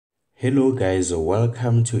Hello guys,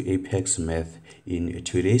 welcome to Apex Math. In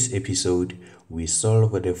today's episode, we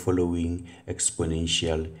solve the following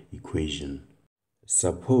exponential equation.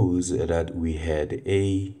 Suppose that we had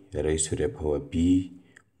a raised to the power b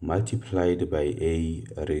multiplied by a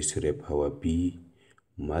raised to the power b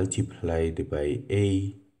multiplied by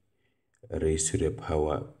a raised to the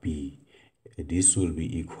power b. This will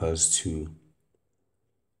be equals to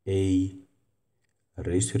a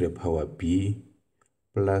raised to the power b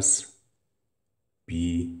plus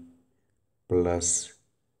b plus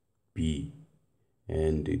b,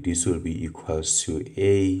 and this will be equals to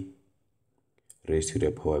a raised to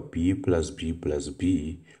the power b plus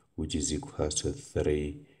b, which is equals to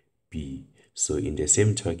 3b. So in the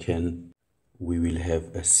same token, we will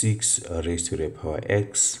have a 6 raised to the power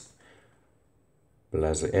x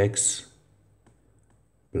plus x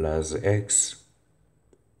plus x,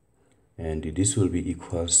 and this will be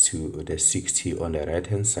equals to the 60 on the right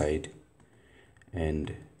hand side,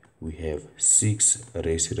 and we have 6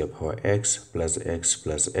 raised to the power x plus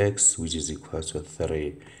x, which is equals to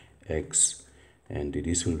 3x, and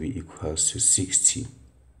this will be equals to 60.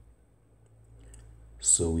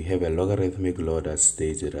 So we have a logarithmic law that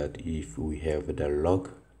states that if we have the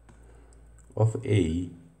log of a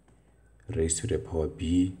raised to the power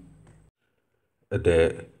b,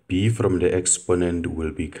 the b from the exponent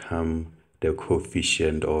will become the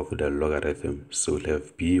coefficient of the logarithm. So we'll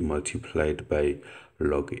have b multiplied by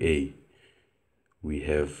log a. We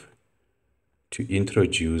have to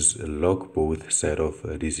introduce log both sides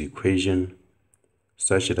of this equation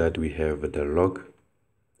such that we have the log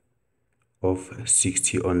of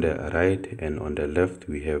 60 on the right, and on the left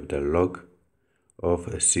we have the log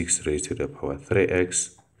of 6 raised to the power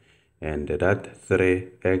 3x, and that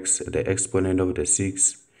 3x, the exponent of the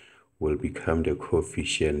 6, will become the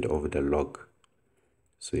coefficient of the log.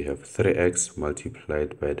 So you have 3x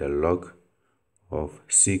multiplied by the log of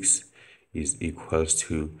 6 is equals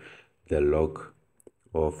to the log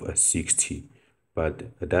of 60.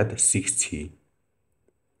 But that 60,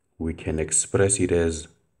 we can express it as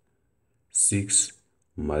 6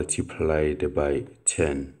 multiplied by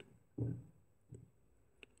 10.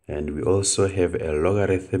 And we also have a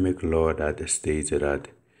logarithmic law that states that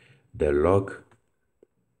the log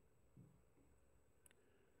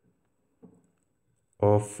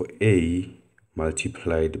of a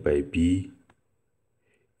multiplied by b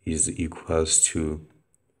is equals to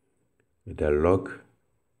the log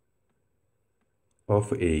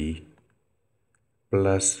of a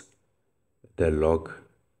plus the log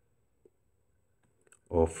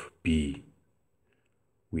of b.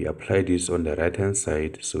 We apply this on the right hand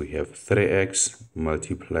side, so we have 3x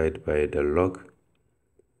multiplied by the log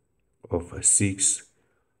of 6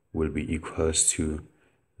 will be equals to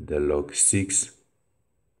the log 6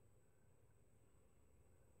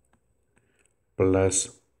 plus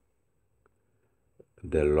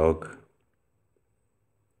the log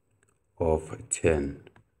of 10.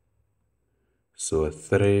 So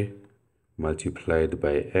 3 multiplied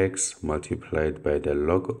by x multiplied by the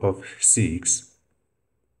log of 6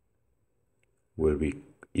 will be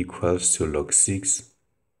equals to log 6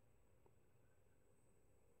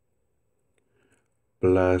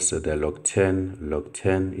 plus the log 10. Log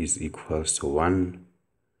 10 is equals to 1.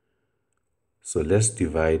 So let's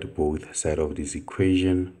divide both sides of this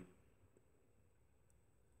equation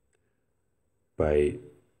by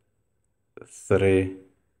 3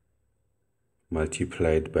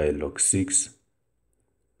 multiplied by log 6.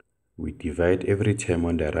 We divide every term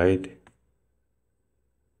on the right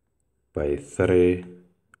by 3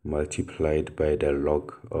 multiplied by the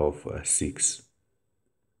log of 6.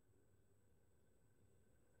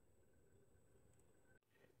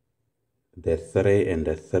 The 3 and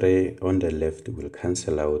the 3 on the left will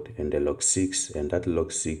cancel out, and the log 6 and that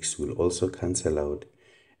log 6 will also cancel out,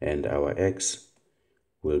 and our x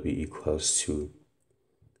will be equals to,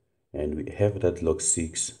 and we have that log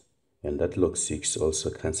 6 and that log 6 also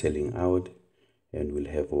cancelling out, and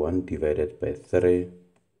we'll have 1 divided by 3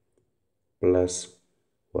 plus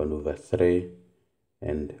 1 over 3,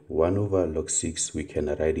 and 1 over log 6 we can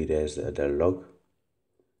write it as the log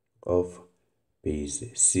of base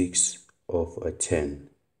 6 of 10.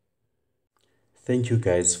 Thank you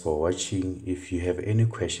guys for watching. If you have any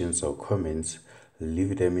questions or comments,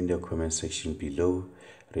 leave them in the comment section below.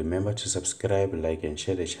 Remember to subscribe, like and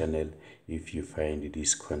share the channel if you find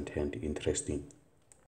this content interesting.